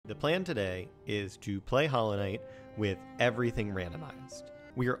The plan today is to play Hollow Knight with everything randomized.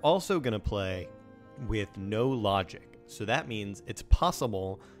 We are also going to play with no logic. So that means it's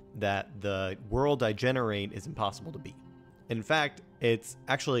possible that the world I generate is impossible to beat. In fact, it's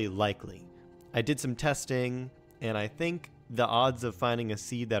actually likely. I did some testing, and I think the odds of finding a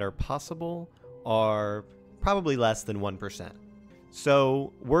seed that are possible are probably less than 1%.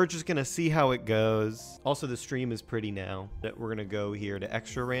 So we're just going to see how it goes. Also, the stream is pretty now. We're going to go here to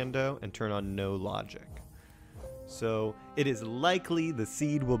extra rando and turn on no logic. So it is likely the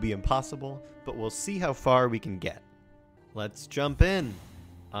seed will be impossible, but we'll see how far we can get. Let's jump in.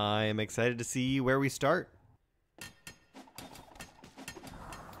 I am excited to see where we start.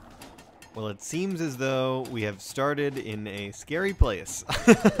 Well, it seems as though we have started in a scary place.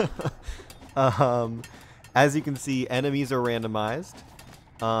 As you can see, enemies are randomized.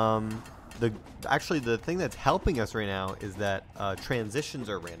 Actually, the thing that's helping us right now is that transitions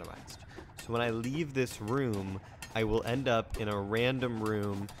are randomized. So when I leave this room, I will end up in a random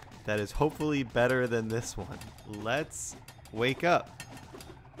room that is hopefully better than this one. Let's wake up.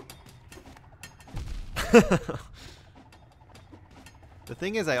 The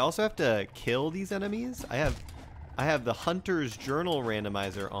thing is, I also have to kill these enemies. I have the Hunter's Journal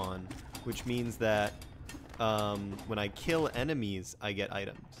randomizer on, which means that when I kill enemies, I get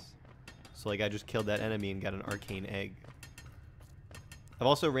items. So like I just killed that enemy and got an arcane egg. I've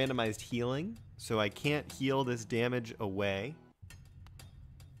also randomized healing, so I can't heal this damage away.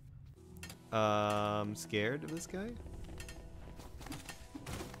 I'm scared of this guy.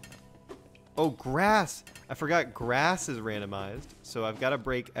 Oh, grass! I forgot grass is randomized, so I've got to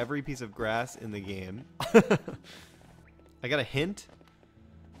break every piece of grass in the game. I got a hint.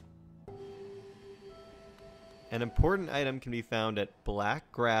 An important item can be found at Black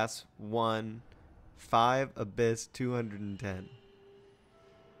Grass 1, 5 Abyss 210.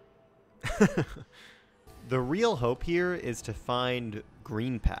 The real hope here is to find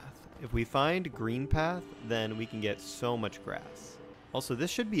Green Path. If we find Green Path, then we can get so much grass. Also,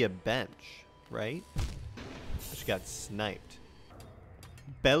 this should be a bench, right? I just got sniped.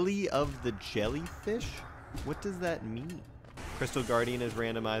 Belly of the Jellyfish? What does that mean? Crystal Guardian is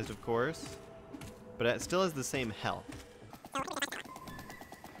randomized, of course. But it still has the same health.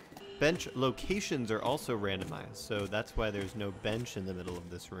 Bench locations are also randomized, so that's why there's no bench in the middle of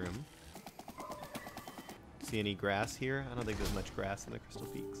this room. See any grass here? I don't think there's much grass in the Crystal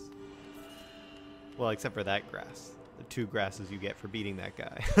Peaks. Well, except for that grass. The 2 grasses you get for beating that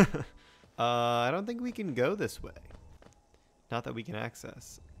guy. I don't think we can go this way. Not that we can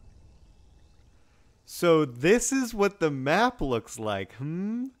access. So this is what the map looks like,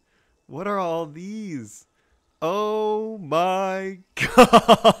 What are all these? Oh my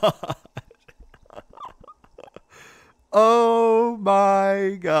god. Oh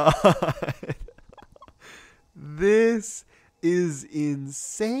my god. This is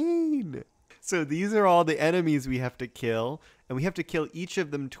insane. So these are all the enemies we have to kill, and we have to kill each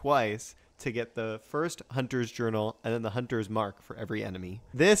of them twice to get the first Hunter's Journal and then the Hunter's Mark for every enemy.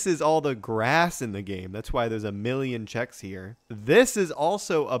 This is all the grass in the game. That's why there's a million checks here. This is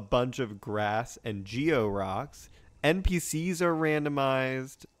also a bunch of grass and geo rocks. NPCs are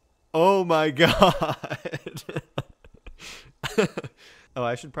randomized. Oh my god. Oh,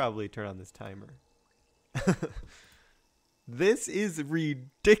 I should probably turn on this timer. This is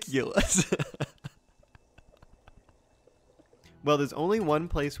ridiculous. Well, there's only one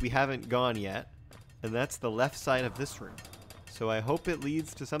place we haven't gone yet, and that's the left side of this room. So I hope it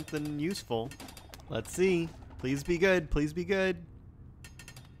leads to something useful. Let's see. Please be good. Please be good.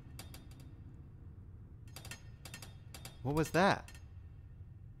 What was that?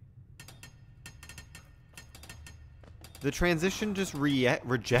 The transition just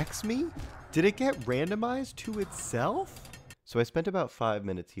rejects me? Did it get randomized to itself? So I spent about 5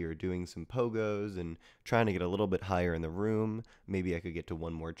 minutes here doing some pogos and trying to get a little bit higher in the room. Maybe I could get to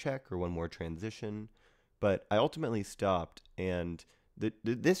one more check or one more transition. But I ultimately stopped, and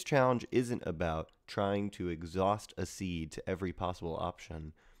this challenge isn't about trying to exhaust a seed to every possible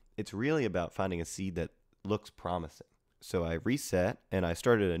option. It's really about finding a seed that looks promising. So I reset, and I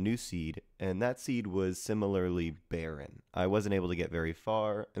started a new seed, and that seed was similarly barren. I wasn't able to get very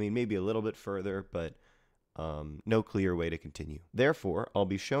far. I mean, maybe a little bit further, but no clear way to continue. Therefore, I'll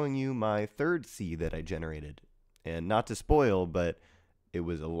be showing you my third seed that I generated. And not to spoil, but it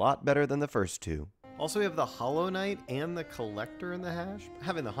was a lot better than the first 2. Also, we have the Hollow Knight and the Collector in the hash.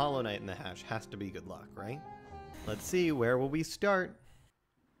 Having the Hollow Knight in the hash has to be good luck, right? Let's see, where will we start?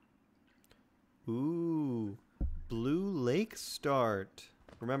 Ooh, Blue Lake start.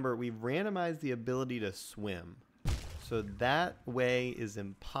 Remember, we've randomized the ability to swim. So that way is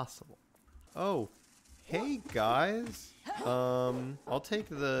impossible. Oh, hey guys. I'll take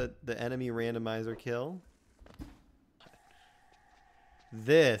the enemy randomizer kill.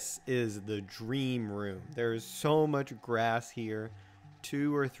 This is the dream room. There's so much grass here.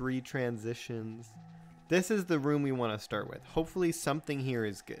 2 or 3 transitions. This is the room we want to start with. Hopefully something here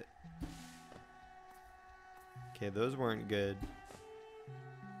is good. Okay, those weren't good.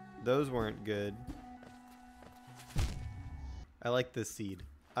 Those weren't good. I like this seed.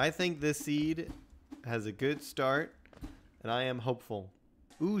 I think this seed has a good start, and I am hopeful.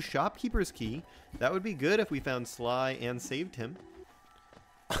 Ooh, shopkeeper's key. That would be good if we found Sly and saved him.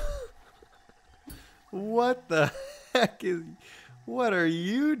 What the heck is... What are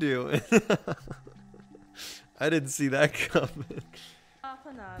you doing? I didn't see that coming.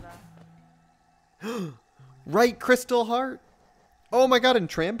 Right crystal heart. Oh my god, and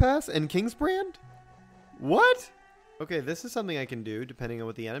Trampass and Kingsbrand? What? Okay, this is something I can do depending on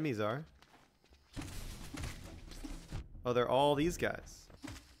what the enemies are. Oh, they're all these guys.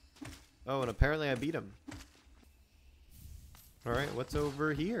 Oh, and apparently I beat them. Alright, what's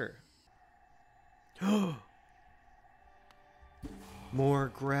over here?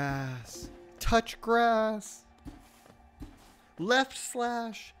 More grass. Touch grass. Left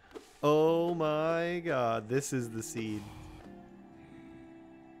slash. Oh my god, this is the seed.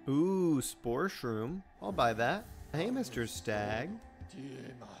 Ooh, spore shroom. I'll buy that. Hey, Mr. Stag.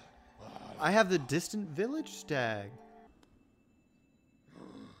 I have the distant village stag.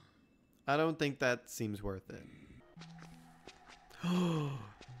 I don't think that seems worth it.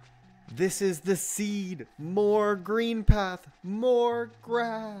 This is the seed. More green path. More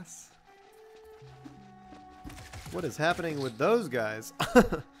grass. What is happening with those guys?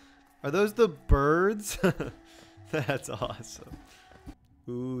 Are those the birds? That's awesome.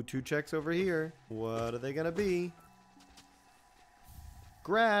 Ooh, 2 checks over here. What are they gonna be?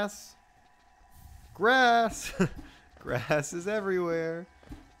 Grass. Grass. Grass is everywhere.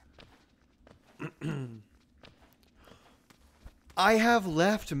 I have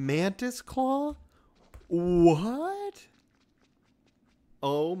left Mantis Claw? What?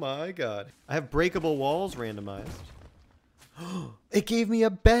 Oh my god. I have breakable walls randomized. It gave me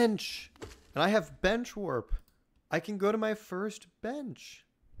a bench. And I have bench warp. I can go to my first bench.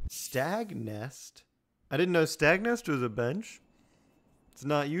 Stag nest? I didn't know stag nest was a bench. It's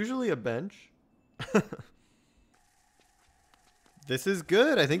not usually a bench. This is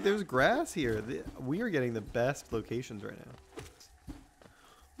good. I think there's grass here. We are getting the best locations right now.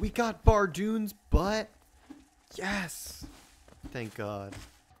 We got Bardoon's butt. Yes. Thank God.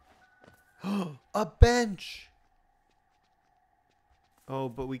 A bench. Oh,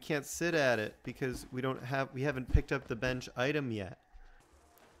 but we can't sit at it because we haven't picked up the bench item yet.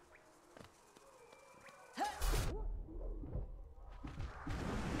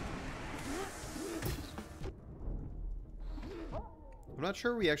 I'm not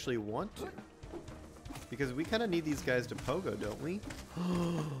sure we actually want to. Because we kind of need these guys to pogo, don't we?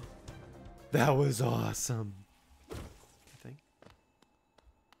 That was awesome. I think.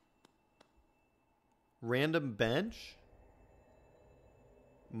 Random bench?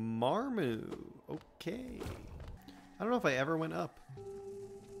 Marmu. Okay. I don't know if I ever went up.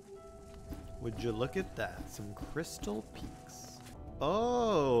 Would you look at that? Some crystal peaks.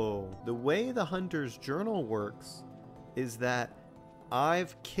 Oh, the way the Hunter's Journal works is that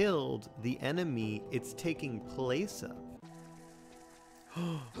I've killed the enemy it's taking place of.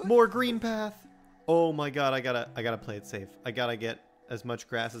 More green path. Oh my god, I gotta play it safe. I gotta get as much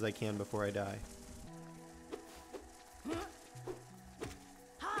grass as I can before I die.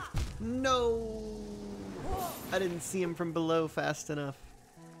 No! I didn't see him from below fast enough.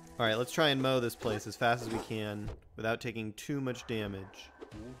 Alright, let's try and mow this place as fast as we can without taking too much damage.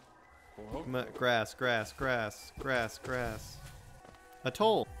 Grass, grass, grass, grass, grass. A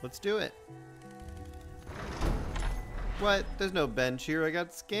toll. Let's do it. What? There's no bench here. I got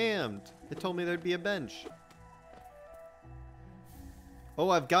scammed. They told me there'd be a bench.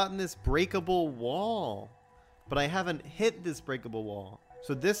 Oh, I've gotten this breakable wall. But I haven't hit this breakable wall.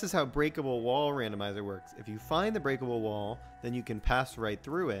 So this is how breakable wall randomizer works. If you find the breakable wall, then you can pass right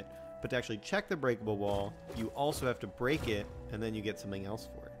through it. But to actually check the breakable wall, you also have to break it, and then you get something else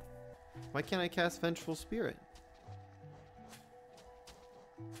for it. Why can't I cast Vengeful Spirit?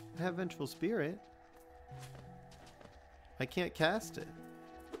 I have Vengeful Spirit. I can't cast it.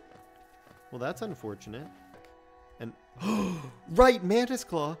 Well, that's unfortunate. And right, Mantis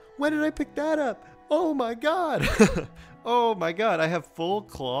Claw. When did I pick that up? Oh my god. Oh my god, I have full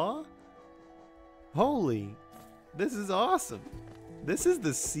claw? Holy. This is awesome. This is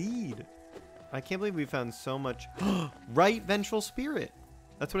the seed. I can't believe we found so much. Right ventral spirit.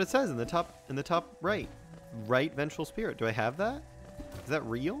 That's what it says in the top right. Right ventral spirit. Do I have that? Is that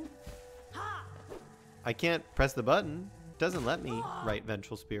real? I can't press the button. It doesn't let me right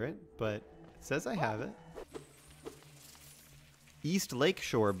ventral spirit, but it says I have it. East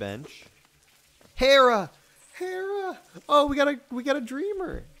Lakeshore bench. Hera! Hera! Oh, we got a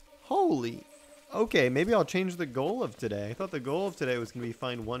dreamer. Holy. Okay, maybe I'll change the goal of today. I thought the goal of today was going to be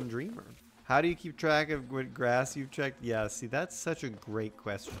find one dreamer. How do you keep track of what grass you've checked? Yeah, see, that's such a great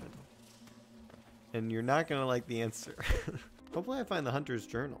question. And you're not going to like the answer. Hopefully I find the Hunter's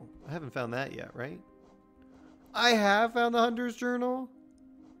Journal. I haven't found that yet, right? I have found the Hunter's Journal?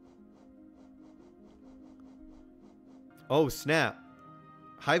 Oh, snap.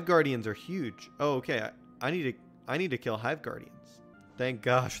 Hive Guardians are huge. Oh, okay. I need to kill Hive Guardians. Thank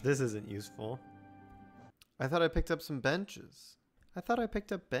gosh, this isn't useful. I thought I picked up some benches. I thought I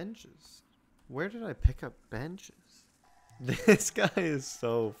picked up benches. Where did I pick up benches? This guy is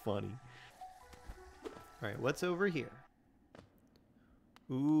so funny. Alright, what's over here?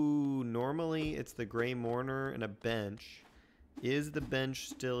 Ooh, normally it's the Gray Mourner and a bench. Is the bench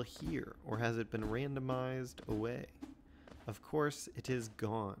still here? Or has it been randomized away? Of course, it is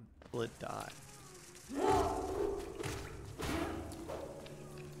gone. Will it die?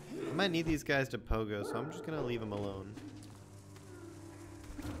 I might need these guys to pogo, so I'm just gonna leave them alone.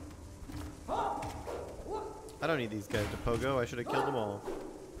 I don't need these guys to pogo. I should have killed them all.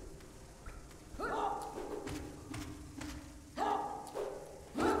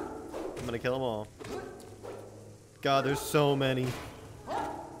 I'm gonna kill them all. God, there's so many.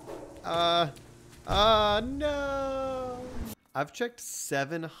 No! I've checked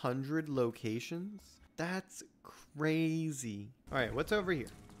 700 locations. That's crazy. All right, what's over here?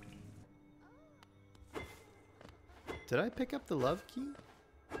 Did I pick up the love key?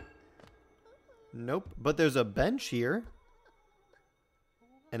 Nope, but there's a bench here.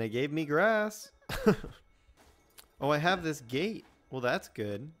 And it gave me grass. Oh, I have this gate. Well, that's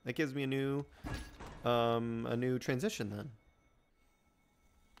good. That gives me a new transition then.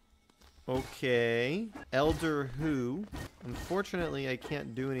 Okay. Elder Who. Unfortunately, I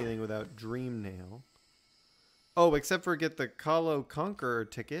can't do anything without Dream Nail. Oh, except for get the Kalo Conqueror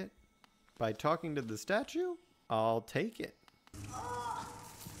ticket by talking to the statue? I'll take it.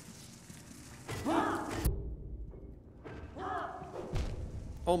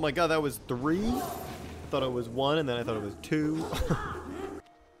 Oh my god, that was 3? I thought it was 1 and then I thought it was 2.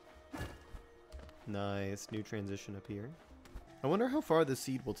 Nice, new transition up here. I wonder how far the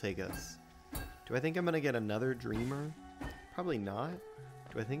seed will take us. Do I think I'm gonna get another dreamer? Probably not.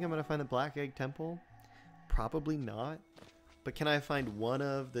 Do I think I'm gonna find the Black Egg Temple? Probably not. But can I find one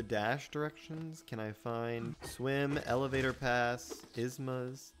of the dash directions? Can I find swim, elevator pass,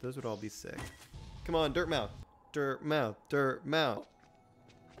 Ismas? Those would all be sick. Come on, dirt mouth. Dirt mouth, dirt mouth.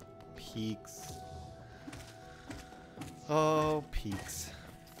 Peaks. Oh, peaks.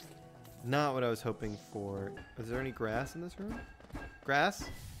 Not what I was hoping for. Is there any grass in this room? Grass?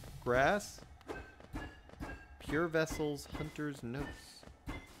 Grass? Pure Vessels, Hunter's Notes.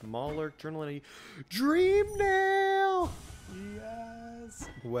 Maulerk, Journal entity. Dream Nail! Yes!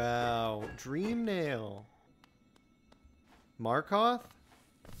 Wow. Dream Nail. Markoth?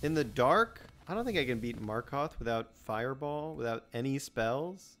 In the dark? I don't think I can beat Markoth without Fireball, without any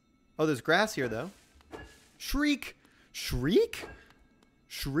spells. Oh, there's grass here, though. Shriek! Shriek?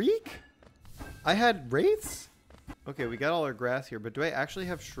 Shriek? I had Wraiths? Okay, we got all our grass here, but do I actually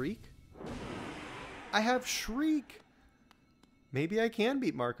have Shriek? I have Shriek! Maybe I can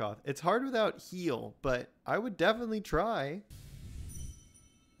beat Markoth. It's hard without heal, but I would definitely try.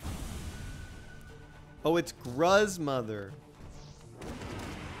 Oh, it's Gruzmother.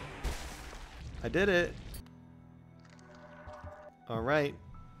 I did it. Alright.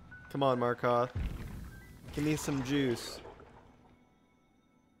 Come on, Markoth. Give me some juice.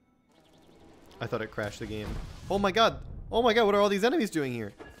 I thought it crashed the game. Oh my god. Oh my god, what are all these enemies doing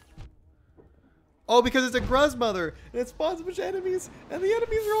here? Oh, because it's a Gruzmother, and it spawns a bunch of enemies, and the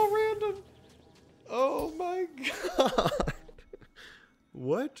enemies are all random. Oh my god.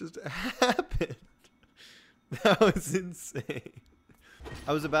 What just happened? That was insane.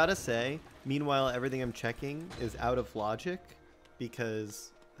 I was about to say, meanwhile, everything I'm checking is out of logic,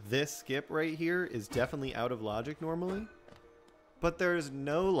 because this skip right here is definitely out of logic normally, but there's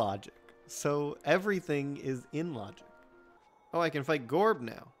no logic, so everything is in logic. Oh, I can fight Gorb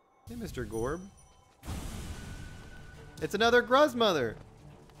now. Hey, Mr. Gorb. It's another Gruzmother.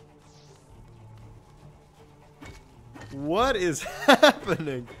 What is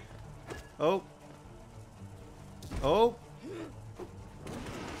happening? Oh. Oh.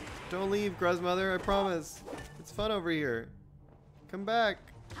 Don't leave, Gruzmother, I promise. It's fun over here. Come back.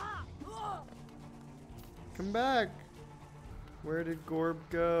 Come back. Where did Gorb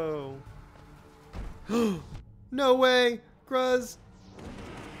go? No way! Gruz!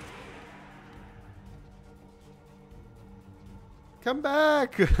 Come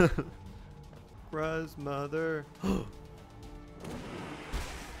back! Gruzmother.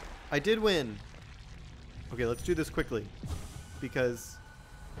 I did win. Okay, let's do this quickly. Because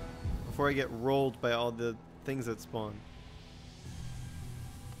before I get rolled by all the things that spawn.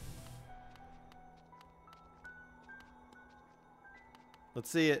 Let's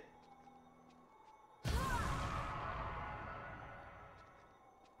see it.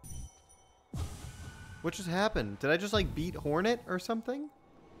 What just happened? Did I just like beat Hornet or something?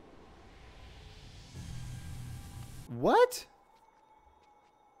 What?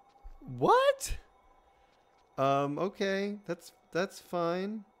 What? Okay. That's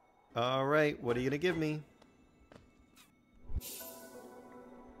fine. All right, what are you gonna give me?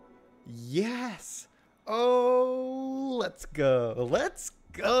 Yes! Oh, let's go. Let's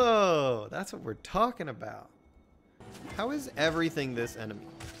go. That's what we're talking about. How is everything this enemy?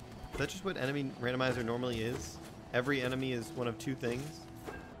 Is that just what enemy randomizer normally is? Every enemy is one of two things?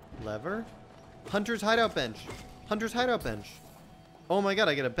 Lever? Hunter's hideout bench. Hunter's hideout bench. Oh my god,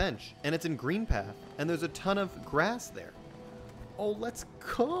 I get a bench. And it's in green path. And there's a ton of grass there. Oh, let's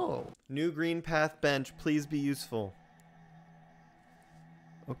go. New green path bench. Please be useful.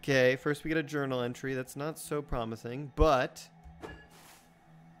 Okay, first we get a journal entry. That's not so promising, but...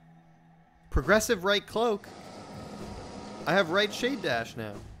 Progressive right cloak. I have right shade dash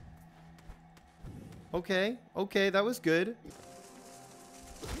now. Okay, okay, that was good.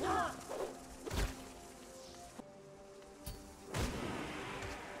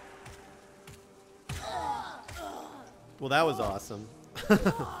 Well, that was awesome.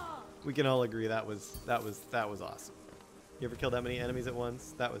 We can all agree that was awesome. You ever kill that many enemies at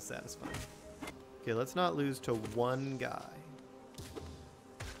once? That was satisfying. Okay, let's not lose to one guy.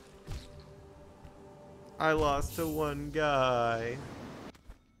 I lost to one guy.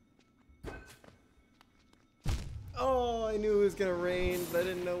 Oh, I knew it was gonna rain, but I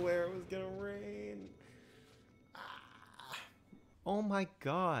didn't know where it was gonna rain. Ah. Oh my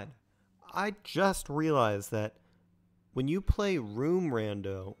god. I just realized that when you play room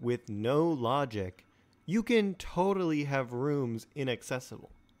rando with no logic, you can totally have rooms inaccessible.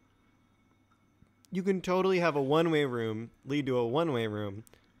 You can totally have a one-way room lead to a one-way room,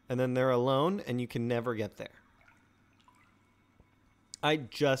 and then they're alone, and you can never get there. I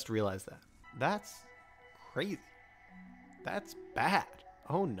just realized that. That's crazy. That's bad.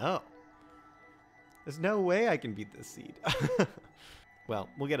 Oh no. There's no way I can beat this seed. Well,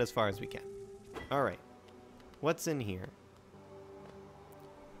 we'll get as far as we can. All right. What's in here?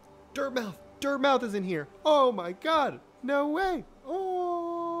 Dirtmouth! Dirtmouth is in here. Oh my god. No way.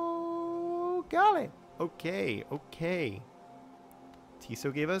 Oh, golly. Okay, okay.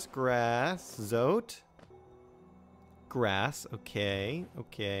 Tiso gave us grass. Zote. Grass. Okay,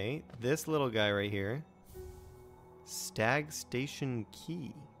 okay. This little guy right here. Stag Station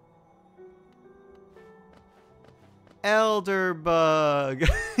Key. Elderbug.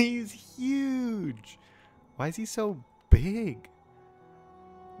 He's huge. Why is he so big?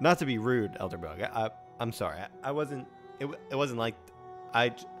 Not to be rude, Elderbug. I'm sorry. I wasn't. It wasn't like.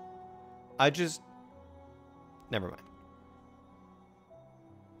 I just. Never mind.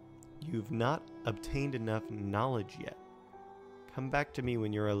 You've not obtained enough knowledge yet. Come back to me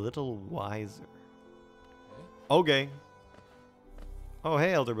when you're a little wiser. Okay. Oh,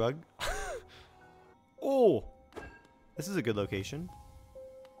 hey, Elderbug. Oh, this is a good location.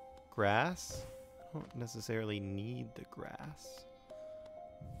 Grass. I don't necessarily need the grass.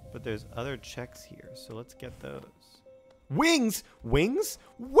 But there's other checks here, so let's get those. Wings! Wings?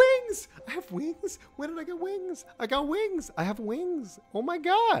 Wings! I have wings! When did I get wings? I got wings! I have wings! Oh my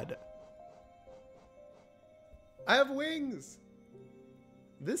god! I have wings!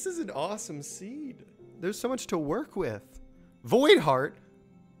 This is an awesome seed. There's so much to work with. Void Heart?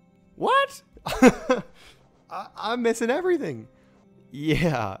 What? I'm missing everything.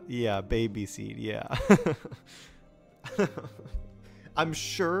 Yeah, baby seed, yeah. I'm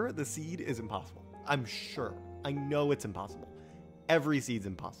sure the seed is impossible. I'm sure. I know it's impossible. Every seed's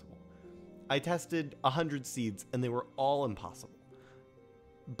impossible. I tested 100 seeds and they were all impossible.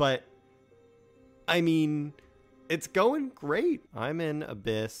 But, I mean, it's going great. I'm in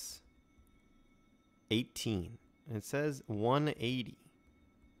Abyss 18. It says 180.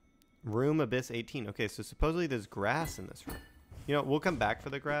 Room Abyss 18. Okay, so supposedly there's grass in this room. You know, we'll come back for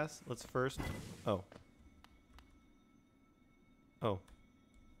the grass. Let's first... Oh. Oh.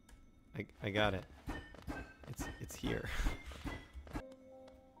 I got it. It's here.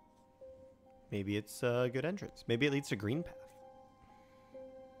 Maybe it's a good entrance. Maybe it leads to green path.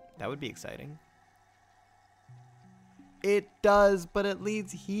 That would be exciting. It does, but it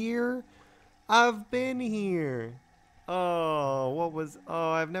leads here. I've been here. Oh, what was...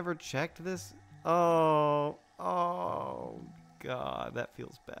 Oh, I've never checked this. Oh, God, that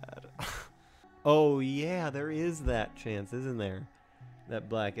feels bad. Oh, yeah, there is that chance, isn't there? That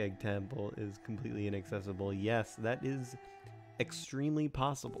Black Egg Temple is completely inaccessible. Yes, that is extremely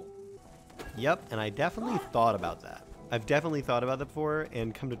possible. Yep, and I definitely thought about that. I've definitely thought about that before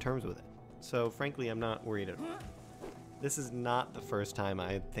and come to terms with it. So, frankly, I'm not worried at all. This is not the first time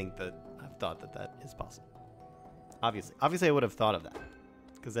I think that I've thought that that is possible. Obviously, I would have thought of that.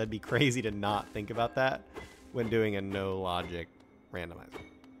 Because that'd be crazy to not think about that when doing a no-logic randomizer.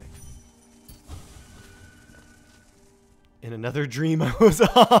 In another dream, I was a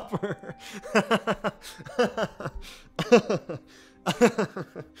hopper.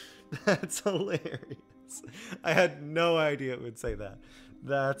 That's hilarious. I had no idea it would say that.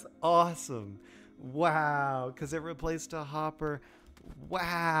 That's awesome. Wow, because it replaced a hopper.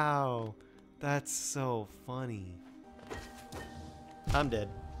 Wow, that's so funny. I'm dead.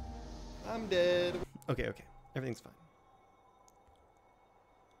 I'm dead. Okay, everything's fine.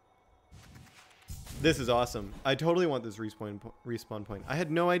 This is awesome. I totally want this respawn point. I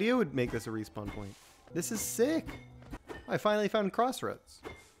had no idea it would make this a respawn point. This is sick. I finally found Crossroads.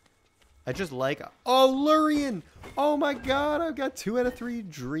 I just like... Oh, Lurian! Oh my god, I've got 2 out of 3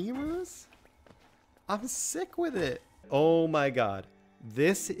 dreamers? I'm sick with it. Oh my god.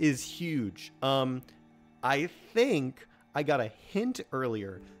 This is huge. I think I got a hint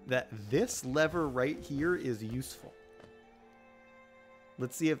earlier that this lever right here is useful.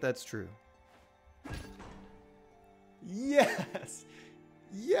 Let's see if that's true. Yes!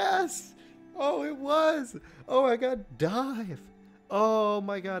 Yes! Oh, it was! Oh my god, dive! Oh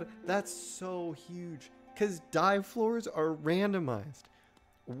my god, that's so huge. Because dive floors are randomized.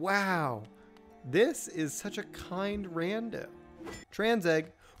 Wow. This is such a kind rando. Trans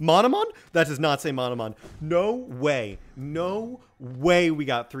egg. Monomon? That does not say Monomon. No way. No way we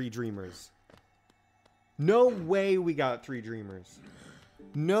got 3 dreamers. No way we got 3 dreamers.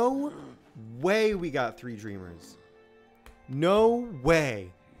 No way we got 3 dreamers. No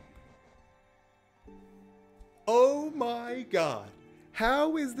way. Oh my god.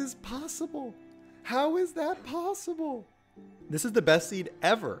 How is this possible? How is that possible? This is the best seed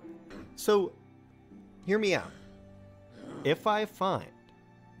ever. So, hear me out. If I find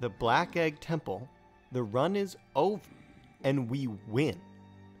the Black Egg Temple, the run is over and we win.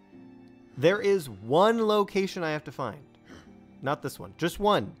 There is one location I have to find. Not this one, just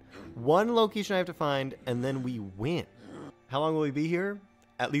one. One location I have to find and then we win. How long will we be here?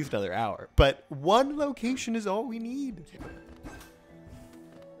 At least another hour. But one location is all we need.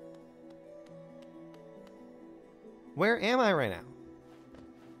 Where am I right now?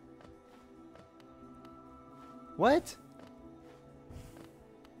 What?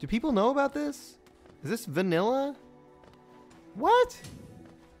 Do people know about this? Is this vanilla? What?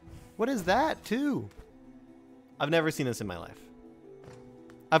 What is that, too? I've never seen this in my life.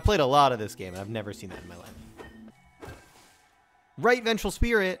 I've played a lot of this game, and I've never seen that in my life. Right Ventral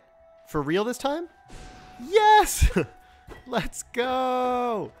Spirit. For real this time? Yes! Let's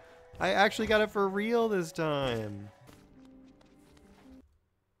go! I actually got it for real this time.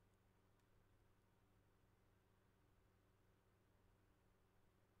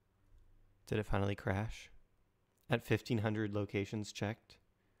 Did it finally crash? At 1,500 locations checked?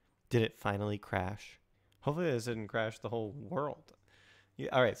 Did it finally crash? Hopefully this didn't crash the whole world. Yeah,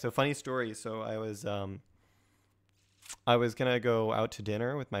 all right, so funny story. So I was gonna go out to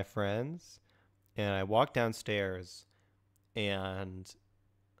dinner with my friends, and I walked downstairs, and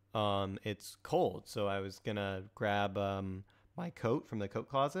it's cold. So I was gonna grab my coat from the coat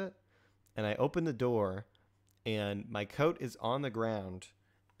closet, and I opened the door, and my coat is on the ground.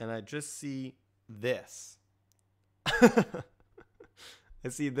 And I just see this. I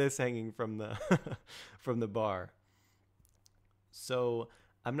see this hanging from the from the bar. So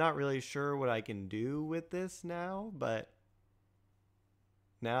I'm not really sure what I can do with this now, but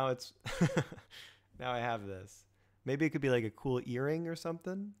now it's now I have this. Maybe it could be like a cool earring or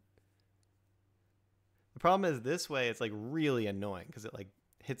something. The problem is this way it's like really annoying because it like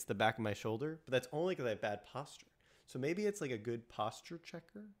hits the back of my shoulder, but that's only because I have bad posture. So maybe it's like a good posture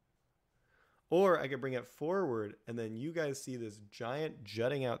checker. Or I could bring it forward and then you guys see this giant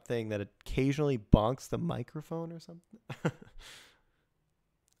jutting out thing that occasionally bonks the microphone or something. I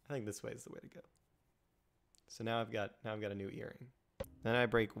think this way is the way to go. So now I've got a new earring. Then I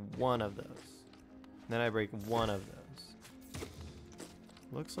break one of those. Then I break one of those.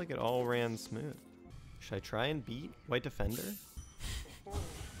 Looks like it all ran smooth. Should I try and beat White Defender?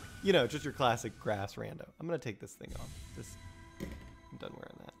 You know, just your classic grass rando. I'm gonna take this thing off. I'm done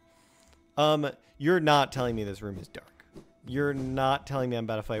wearing that. You're not telling me this room is dark. You're not telling me I'm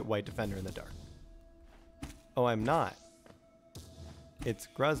about to fight White Defender in the dark. Oh, I'm not. It's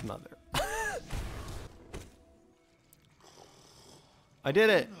Gruz Mother. I did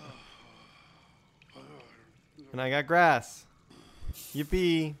it. And I got grass.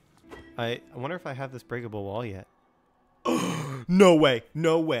 Yippee. I wonder if I have this breakable wall yet. No way,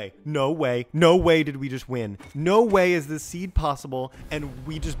 no way, no way, no way did we just win. No way is this seed possible and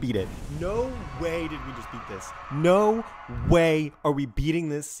we just beat it. No way did we just beat this. No way are we beating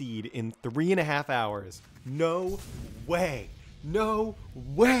this seed in 3.5 hours. No way. No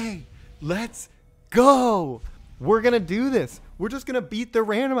way. Let's go. We're going to do this. We're just going to beat the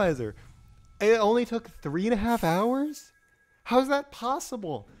randomizer. It only took 3.5 hours? How's that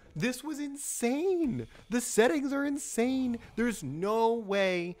possible? This was insane. The settings are insane. There's no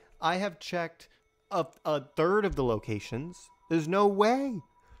way I have checked a third of the locations. There's no way.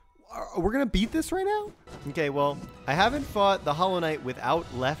 We're going to beat this right now? Okay, well, I haven't fought the Hollow Knight without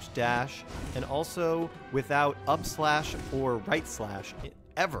left dash and also without up slash or right slash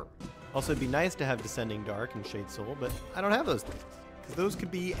ever. Also, it'd be nice to have Descending Dark and Shade Soul, but I don't have those things. Because those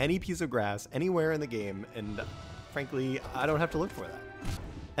could be any piece of grass anywhere in the game, and frankly, I don't have to look for that.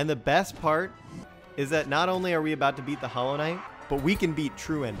 And the best part is that not only are we about to beat the Hollow Knight, but we can beat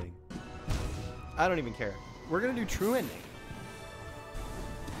True Ending. I don't even care. We're going to do True Ending.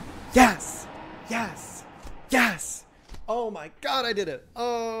 Yes! Yes! Yes! Oh my god, I did it!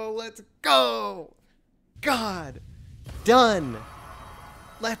 Oh, let's go! God! Done!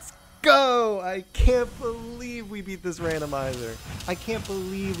 Let's go! I can't believe we beat this randomizer. I can't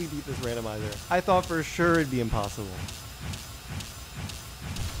believe we beat this randomizer. I thought for sure it'd be impossible.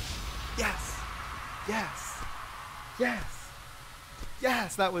 Yes! Yes! Yes!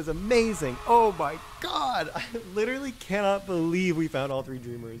 Yes, that was amazing. Oh my god. I literally cannot believe we found all 3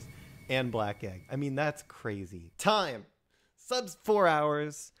 Dreamers and Black Egg. I mean, that's crazy. Time. Subs 4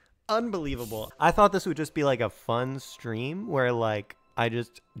 hours. Unbelievable. I thought this would just be like a fun stream where like I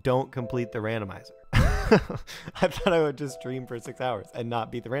just don't complete the randomizer. I thought I would just stream for 6 hours and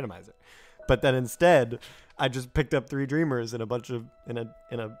not beat the randomizer. But then instead, I just picked up 3 Dreamers and a bunch of in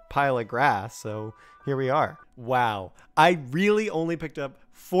a pile of grass. So here we are. Wow. I really only picked up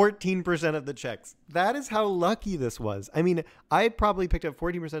 14% of the checks. That is how lucky this was. I mean, I probably picked up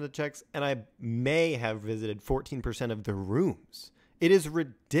 14% of the checks and I may have visited 14% of the rooms. It is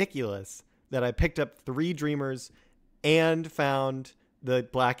ridiculous that I picked up 3 Dreamers and found the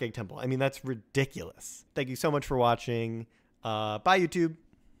Black Egg Temple. I mean, that's ridiculous. Thank you so much for watching. Bye, YouTube.